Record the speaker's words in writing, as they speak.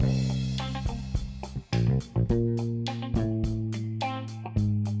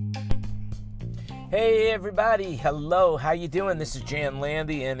Hey everybody, hello, how you doing? This is Jan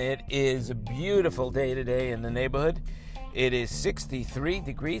Landy, and it is a beautiful day today in the neighborhood. It is 63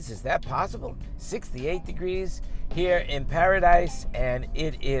 degrees, is that possible? 68 degrees here in Paradise, and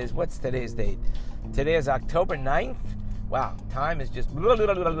it is, what's today's date? Today is October 9th. Wow, time is just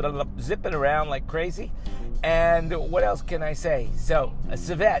zipping around like crazy. And what else can I say? So, a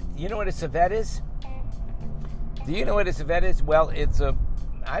civet, you know what a civet is? Do you know what a civet is? Well, it's it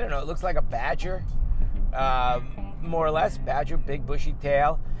looks like a badger. More or less, badger, big bushy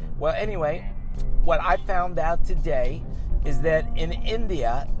tail. Well, anyway, what I found out today is that in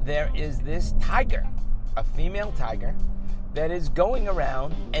India, there is this tiger, a female tiger, that is going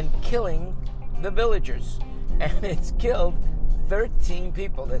around and killing the villagers. And it's killed 13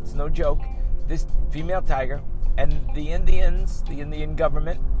 people. That's no joke. This female tiger, and the Indian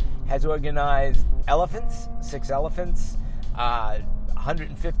government has organized elephants, 6 elephants,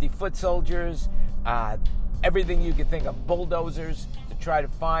 150 foot soldiers, everything you could think of, bulldozers, to try to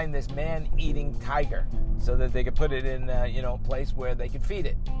find this man-eating tiger so that they could put it in a place where they could feed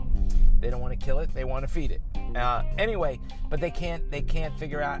it. They don't want to kill it, they want to feed it. Anyway, but they can't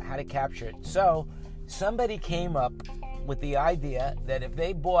figure out how to capture it. So somebody came up with the idea that if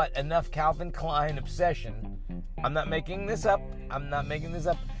they bought enough Calvin Klein Obsession, I'm not making this up,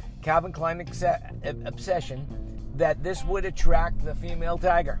 Calvin Klein Obsession, that this would attract the female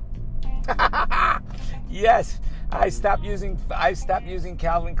tiger. Yes, I stopped using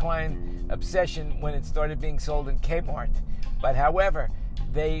Calvin Klein Obsession when it started being sold in Kmart. But however,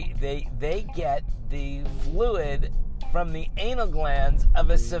 they get the fluid from the anal glands of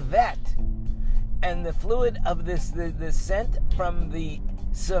a civet, and the fluid of the scent from the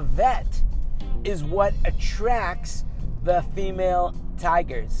civet is what attracts the female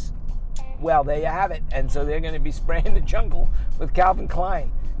tigers. Well, there you have it. And so they're going to be spraying the jungle with Calvin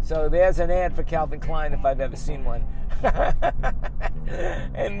Klein. So there's an ad for Calvin Klein if I've ever seen one.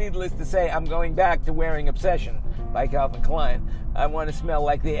 And needless to say, I'm going back to wearing Obsession by Calvin Klein. I want to smell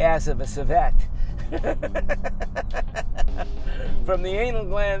like the ass of a civet. From the anal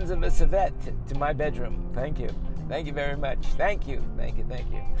glands of a civet to my bedroom. Thank you. Thank you very much. Thank you.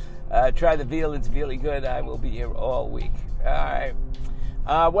 Try the veal. It's really good. I will be here all week. All right.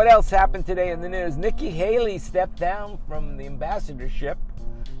 What else happened today in the news? Nikki Haley stepped down from the ambassadorship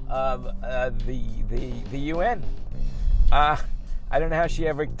of the UN. I don't know how she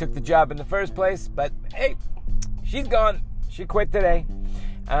ever took the job in the first place, but hey, she's gone. She quit today.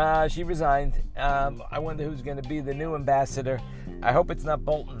 She resigned. I wonder who's going to be the new ambassador. I hope it's not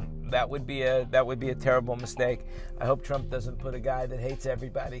Bolton. That would be a terrible mistake. I hope Trump doesn't put a guy that hates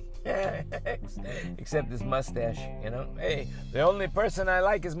everybody, except his mustache. Hey, the only person I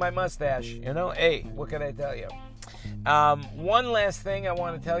like is my mustache. Hey, what can I tell you? One last thing I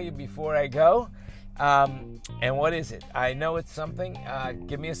want to tell you before I go, and what is it? I know it's something.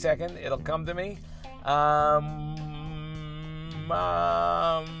 Give me a second; it'll come to me.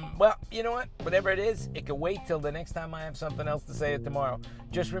 Well, you know what? Whatever it is, it can wait till the next time I have something else to say it tomorrow.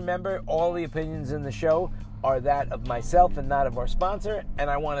 Just remember, all the opinions in the show are that of myself and not of our sponsor. And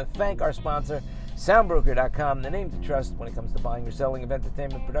I want to thank our sponsor, Soundbroker.com, the name to trust when it comes to buying or selling of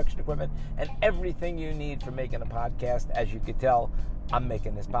entertainment production equipment and everything you need for making a podcast. As you can tell, I'm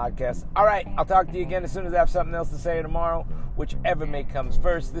making this podcast. All right, I'll talk to you again as soon as I have something else to say tomorrow, whichever may comes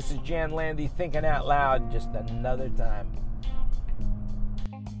first. This is Jan Landy thinking out loud just another time.